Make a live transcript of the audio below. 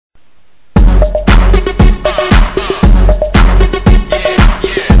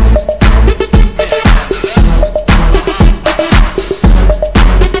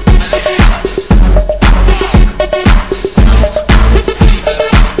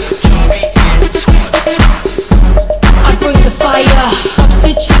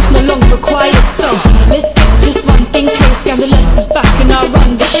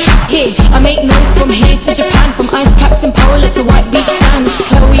umbrella to white beach sands.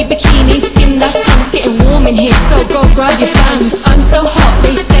 Chloe bikini, skin that's tan. It's getting warm in here, so go grab your fans. I'm so hot,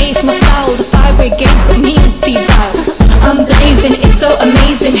 they say it's my style. The fire brigade's got me on speed dial. I'm blazing, it's so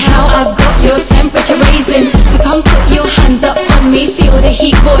amazing how I've got your temperature raising. So come put your hands up on me, feel the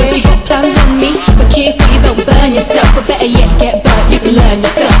heat, boy. If you got plans on me, but careful you don't burn yourself. Or better yet, get burnt, you can learn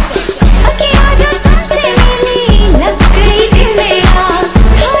yourself.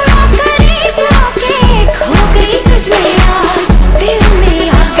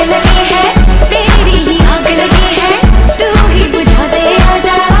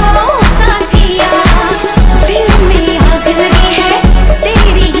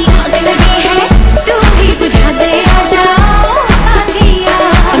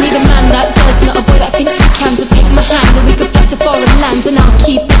 And I'll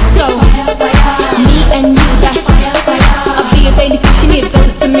keep it so me and you, that's I'll be a daily fish, you need a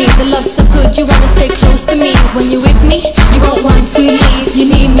dose of me. The love's so good, you wanna stay close to me. When you're with me, you won't want to leave. You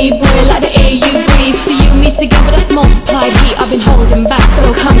need me, boy, like the air you breathe. So you and me together, that's multiplied heat. I've been holding back,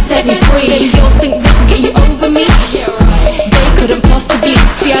 so come set me free. Them girls think they can get you over me, they couldn't possibly.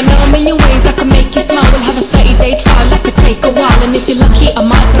 See, I know a million ways I can make you smile. We'll have a 30-day trial, that could take a while. And if you're lucky, I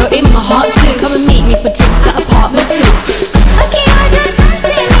might throw in my heart too. Come and meet me for drinks at apartment 2.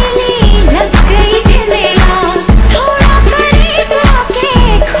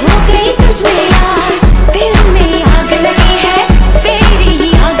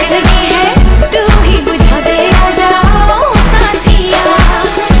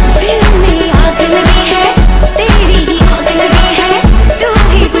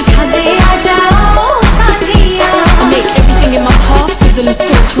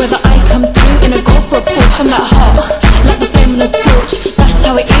 Whether I come through in a golf or a Porsche, I'm that hot, like the flame on a torch. That's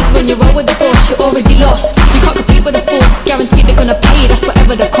how it is when you roll with the boss, you're already lost. You can't compete with the force, guaranteed they're gonna pay, that's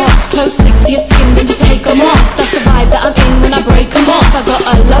whatever the cost. Close, stick to your skin, then just take them off. That's the vibe that I'm in when I break them off. I got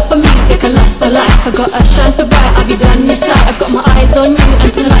a love for music, a lust for life. I got a shine so bright, I'll be blind in your sight. I've got my eyes on you and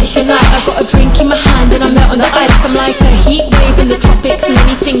tonight's your night. I've got a drink in my hand and I melt on the ice. I'm like a heat wave in the tropics, and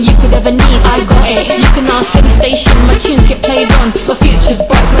anything you could ever need, I got it. You can ask any station, my tunes get played on. My future's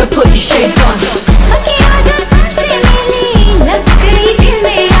bright, so go put your shades on.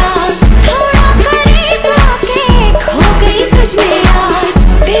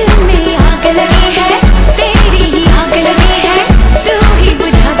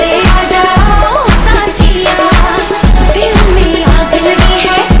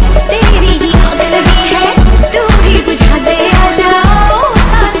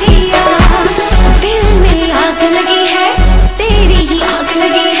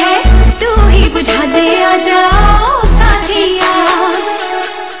 बुझा दे आजा।